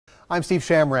I'm Steve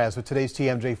Shamraz with today's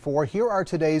TMJ4. Here are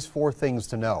today's 4 things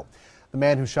to know. The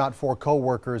man who shot 4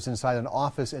 co-workers inside an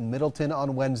office in Middleton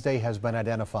on Wednesday has been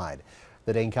identified.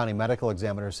 The Dane County Medical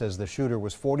Examiner says the shooter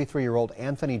was 43-year-old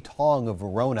Anthony Tong of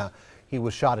Verona. He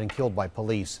was shot and killed by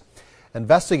police.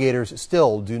 Investigators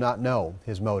still do not know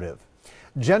his motive.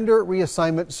 Gender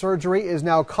reassignment surgery is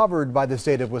now covered by the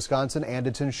state of Wisconsin and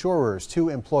its insurers. 2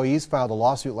 employees filed a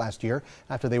lawsuit last year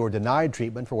after they were denied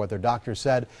treatment for what their doctor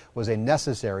said was a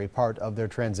necessary part of their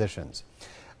transitions.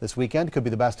 This weekend could be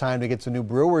the best time to get some new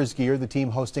Brewers gear. The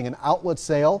team hosting an outlet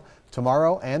sale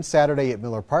tomorrow and Saturday at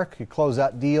Miller Park. Your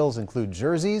closeout deals include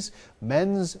jerseys,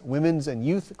 men's, women's, and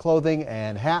youth clothing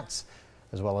and hats,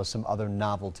 as well as some other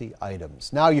novelty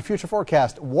items. Now your future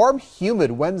forecast: warm,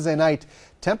 humid Wednesday night.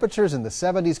 Temperatures in the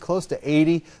 70s, close to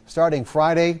 80. Starting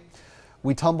Friday,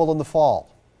 we tumble in the fall.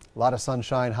 A lot of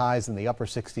sunshine, highs in the upper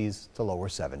 60s to lower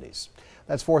 70s.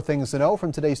 That's 4 things to know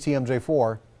from today's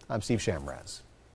TMJ4. I'm Steve Shamraz.